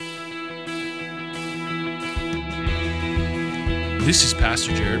This is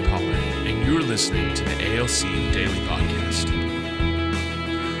Pastor Jared Pollard, and you're listening to the ALC Daily Podcast.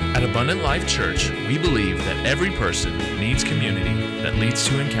 At Abundant Life Church, we believe that every person needs community that leads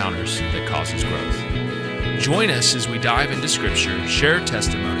to encounters that causes growth. Join us as we dive into Scripture, share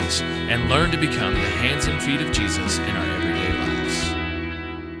testimonies, and learn to become the hands and feet of Jesus in our everyday lives.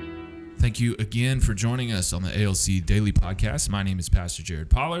 Thank you again for joining us on the ALC Daily Podcast. My name is Pastor Jared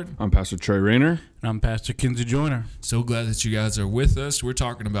Pollard. I'm Pastor Trey Rayner. And I'm Pastor Kinsey Joyner. So glad that you guys are with us. We're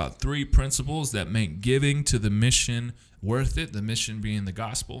talking about 3 principles that make giving to the mission worth it, the mission being the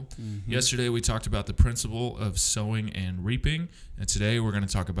gospel. Mm-hmm. Yesterday we talked about the principle of sowing and reaping, and today we're going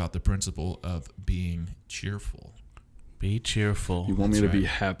to talk about the principle of being cheerful. Be cheerful. You want me to be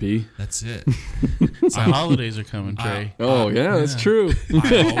happy? That's it. The holidays are coming, Trey. That's true.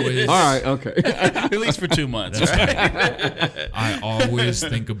 I always, all right, okay. At least for 2 months. That's right. I always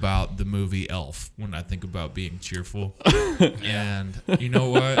think about the movie Elf when I think about being cheerful. And you know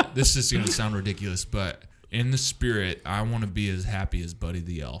what? This is going to sound ridiculous, but in the spirit, I want to be as happy as Buddy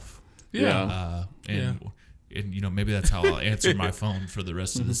the Elf. Yeah. And you know, maybe that's how I'll answer my phone for the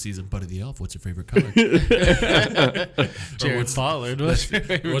rest of the season. Buddy the Elf, what's your favorite color? Jared Pollard, what's your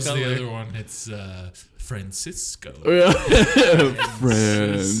favorite color? What's the other one? It's Francisco.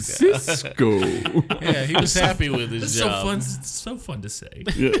 Francisco. Yeah, he was happy with his job. It's so fun to say.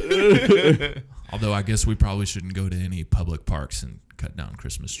 Although I guess we probably shouldn't go to any public parks and cut down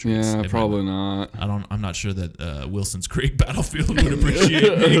Christmas trees. Yeah, probably not. I'm not sure that Wilson's Creek Battlefield would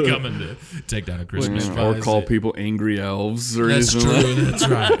appreciate me coming to take down a Christmas tree. Or call people angry elves or That's anything. True. That's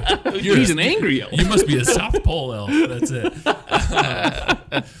right. He's an angry elf. You must be a South Pole elf. That's it.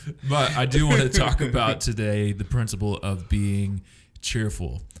 But I do want to talk about today the principle of being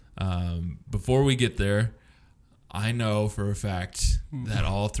cheerful. Before we get there, I know for a fact that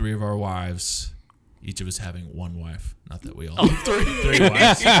all 3 of our wives, each of us having one wife. Not that we all have 3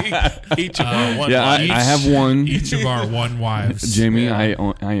 wives. Each of our one yeah, wife. I have one. Each of our one wives. Jamie, I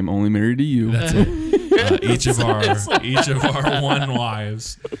am only married to you. That's it. Each of our one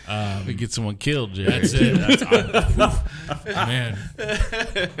wives. We get someone killed, Jared. That's it. Man,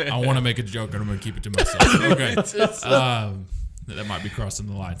 I want to make a joke, and I'm going to keep it to myself. Okay. That might be crossing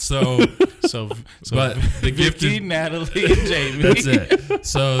the line. But the gift of Natalie and Jamie. That's it.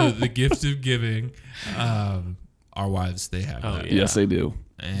 So the gift of giving, our wives, they have that. Yeah. Yes, they do.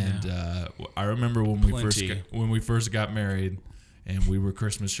 And I remember when we first got married, and we were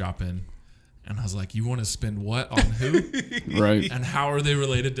Christmas shopping, and I was like, "You want to spend what on who? Right? And how are they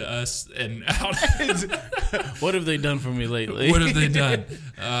related to us? And how? What have they done for me lately? What have they done?"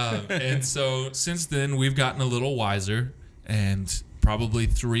 And so since then, we've gotten a little wiser. And probably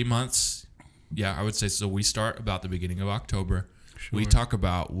 3 months, I would say so. We start about the beginning of October. Sure. We talk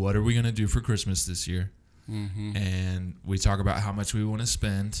about what are we going to do for Christmas this year, and we talk about how much we want to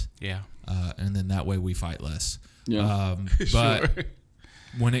spend. Yeah, and then that way we fight less. Yeah, but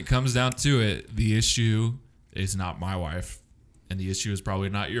when it comes down to it, the issue is not my wife, and the issue is probably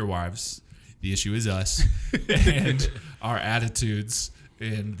not your wives. The issue is us and our attitudes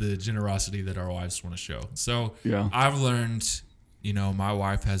and the generosity that our wives want to show. So I've learned, my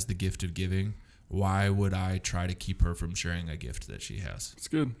wife has the gift of giving. Why would I try to keep her from sharing a gift that she has? It's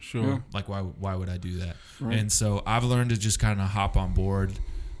good. Sure. Yeah. Like, why would I do that? Right. And so I've learned to just kind of hop on board.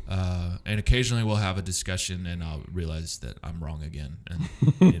 And occasionally we'll have a discussion and I'll realize that I'm wrong again. And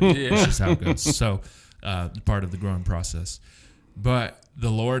it's just how it goes. So part of the growing process. But the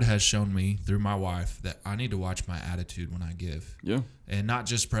Lord has shown me through my wife that I need to watch my attitude when I give. Yeah. And not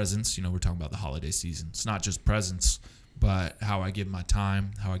just presents. We're talking about the holiday season. It's not just presents, but how I give my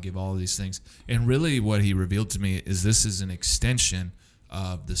time, how I give all of these things. And really what he revealed to me is this is an extension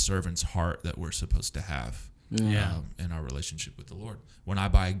of the servant's heart that we're supposed to have in our relationship with the Lord. When I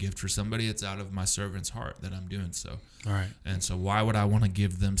buy a gift for somebody, it's out of my servant's heart that I'm doing so. All right. And so why would I want to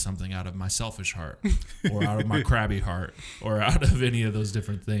give them something out of my selfish heart or out of my crabby heart or out of any of those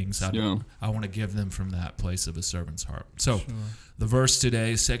different things? I want to give them from that place of a servant's heart. So the verse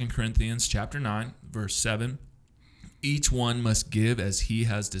today is 2 Corinthians chapter 9, verse 7. Each one must give as he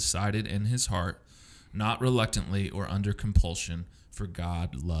has decided in his heart, not reluctantly or under compulsion, for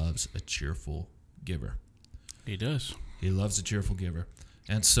God loves a cheerful giver. He does. He loves a cheerful giver.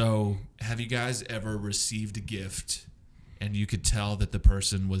 And so, have you guys ever received a gift and you could tell that the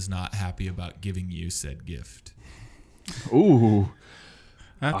person was not happy about giving you said gift? Ooh.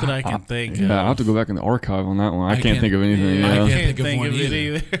 Not that I can think of. Yeah, I'll have to go back in the archive on that one. I can't think of anything. Yeah, I I can't can't think of one it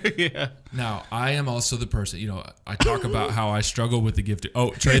either. Yeah. Now, I am also the person, I talk about how I struggle with the gift.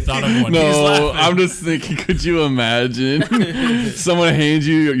 Oh, Trey thought of one. He's No, laughing. I'm just thinking, could you imagine someone hands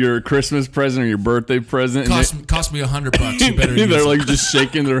you your Christmas present or your birthday present? Cost me $100. You better use they're it. like just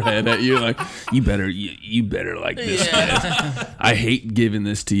shaking their head at you, like you better like this. I hate giving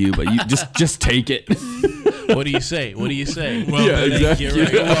this to you, but you just take it. What do you say? What do you say? Well, Yeah, exactly.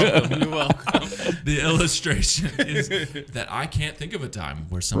 You're welcome. You're welcome. The illustration is that I can't think of a time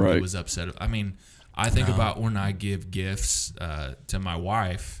where somebody Right. was upset. I mean, I think about when I give gifts to my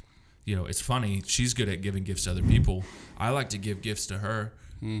wife. It's funny. She's good at giving gifts to other people. I like to give gifts to her.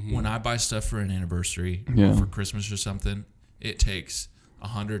 Mm-hmm. When I buy stuff for an anniversary or for Christmas or something, it takes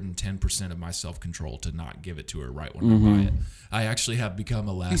 110% of my self-control to not give it to her right when I buy it. I actually have become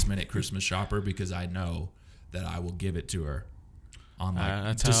a last-minute Christmas shopper because I know that I will give it to her on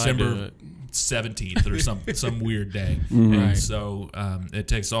that's December 17th or some weird day. And so it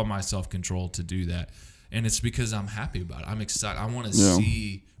takes all my self-control to do that. And it's because I'm happy about it. I'm excited. I want to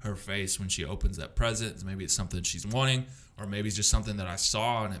see her face when she opens that present. Maybe it's something she's wanting, or maybe it's just something that I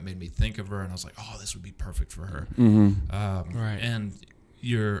saw and it made me think of her. And I was like, oh, this would be perfect for her. Right. And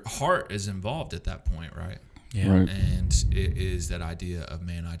your heart is involved at that point, right? Yeah. Right. And it is that idea of,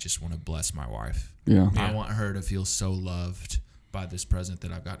 man, I just want to bless my wife. Yeah. I want her to feel so loved by this present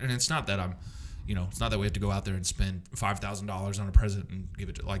that I've got. And it's not that it's not that we have to go out there and spend $5,000 on a present and give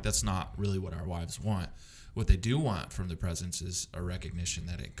it to, that's not really what our wives want. What they do want from the presents is a recognition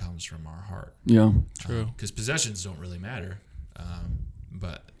that it comes from our heart. Yeah. True. Because possessions don't really matter.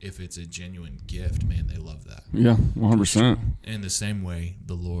 But if it's a genuine gift, man, they love that. Yeah. 100%. In the same way,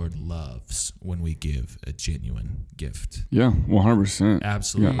 the Lord loves when we give a genuine gift. Yeah. 100%.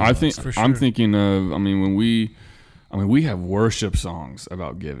 Absolutely. Yeah. I think for sure. I'm thinking of. When we have worship songs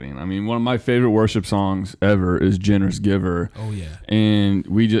about giving. One of my favorite worship songs ever is "Generous Giver." Oh yeah. And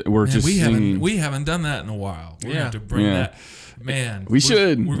we're just singing. We haven't done that in a while. We're gonna have to bring that. Man, We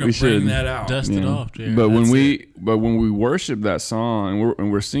should. We're gonna We bring should. that out. Dust it off, Jared. But when That's we worship that song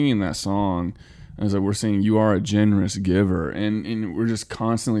and we're singing that song, as we're saying, "You are a generous giver," and we're just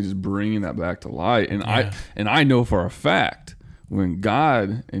constantly just bringing that back to light. And I know for a fact when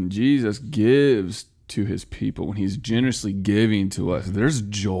God and Jesus gives to his people, when he's generously giving to us, there's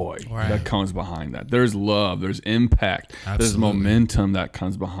joy that comes behind that. There's love, there's impact, there's momentum that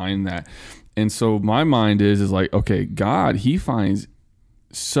comes behind that. And so my mind is like, okay, God, he finds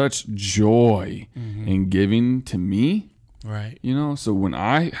such joy in giving to me. Right. So when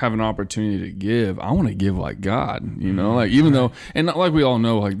I have an opportunity to give, I want to give like God, even though, and like we all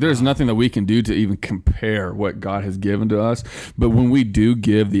know, like there's nothing that we can do to even compare what God has given to us. But when we do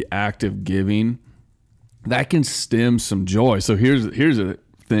give the act of giving, that can stem some joy. So here's a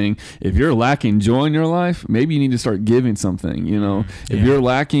thing. If you're lacking joy in your life, maybe you need to start giving something. If you're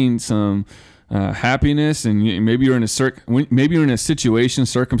lacking some happiness, and maybe you're in a situation,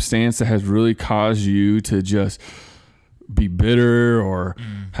 circumstance that has really caused you to just be bitter or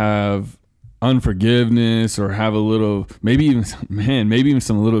have unforgiveness or have a little, maybe even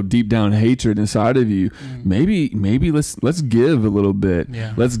some little deep down hatred inside of you. Maybe let's give a little bit.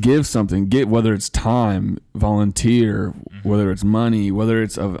 Yeah. Let's give something. Whether it's time, volunteer, whether it's money, whether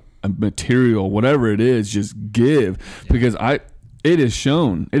it's a material, whatever it is, just give. Because it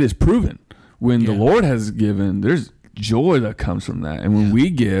is proven when the Lord has given, there's joy that comes from that. And when we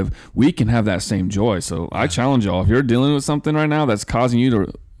give, we can have that same joy. So I challenge y'all, if you're dealing with something right now that's causing you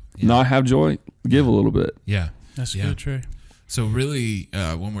to not have joy, give a little bit. Yeah. That's good, Trey. So really,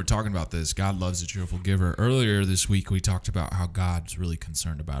 when we're talking about this, God loves a cheerful giver. Earlier this week, we talked about how God's really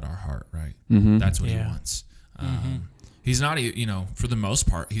concerned about our heart, right? That's what he wants. He's not, for the most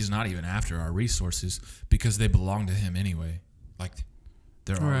part, he's not even after our resources because they belong to him anyway. Like,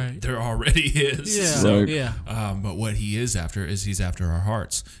 they're already his. Yeah. So, yeah. But what he is after is he's after our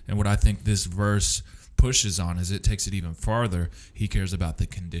hearts. And what I think this verse pushes on is it takes it even farther. He cares about the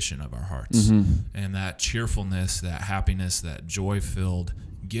condition of our hearts. And that cheerfulness, that happiness, that joy-filled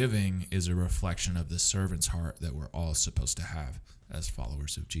giving is a reflection of the servant's heart that we're all supposed to have as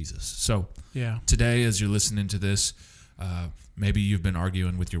followers of Jesus. So today, as you're listening to this, maybe you've been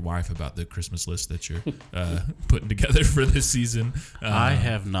arguing with your wife about the Christmas list that you're putting together for this season. I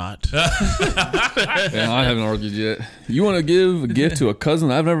have not. Yeah, I haven't argued yet. You want to give a gift to a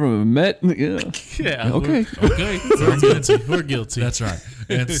cousin I've never met? Yeah. Yeah. Okay. We're guilty. We're guilty. That's right.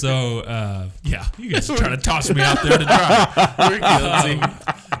 And so, you guys are trying to toss me out there to dry. We're guilty.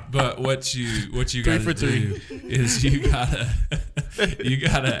 But what you Three gotta for do is you gotta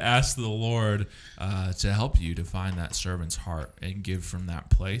ask the Lord to help you to find that servant's heart and give from that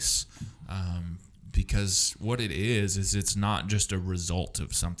place. Because what it is it's not just a result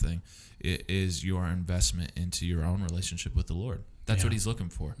of something. It is your investment into your own relationship with the Lord. That's what he's looking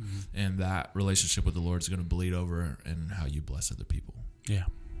for. Mm-hmm. And that relationship with the Lord is going to bleed over in how you bless other people. Yeah.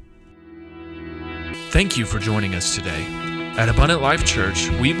 Thank you for joining us today. At Abundant Life Church,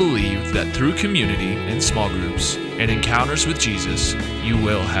 we believe that through community in small groups and encounters with Jesus, you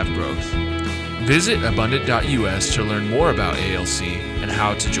will have growth. Visit abundant.us to learn more about ALC and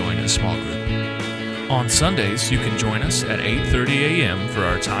how to join a small group. On Sundays, you can join us at 8:30 a.m. for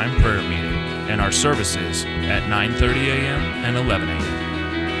our time prayer meeting and our services at 9:30 a.m. and 11 a.m.